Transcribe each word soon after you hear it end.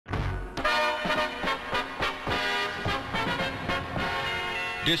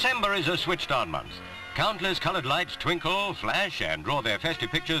December is a switched-on month. Countless coloured lights twinkle, flash and draw their festive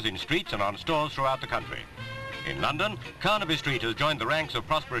pictures in streets and on stores throughout the country. In London, Carnaby Street has joined the ranks of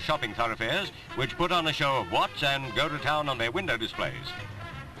prosperous shopping thoroughfares which put on a show of watts and go to town on their window displays.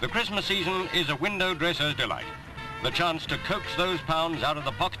 The Christmas season is a window dresser's delight, the chance to coax those pounds out of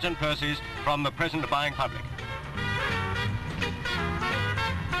the pockets and purses from the present buying public.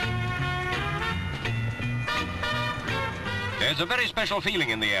 There's a very special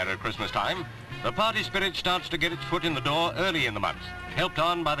feeling in the air at Christmas time. The party spirit starts to get its foot in the door early in the month, helped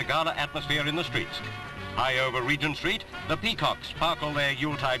on by the gala atmosphere in the streets. High over Regent Street, the peacocks sparkle their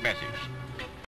Yuletide message.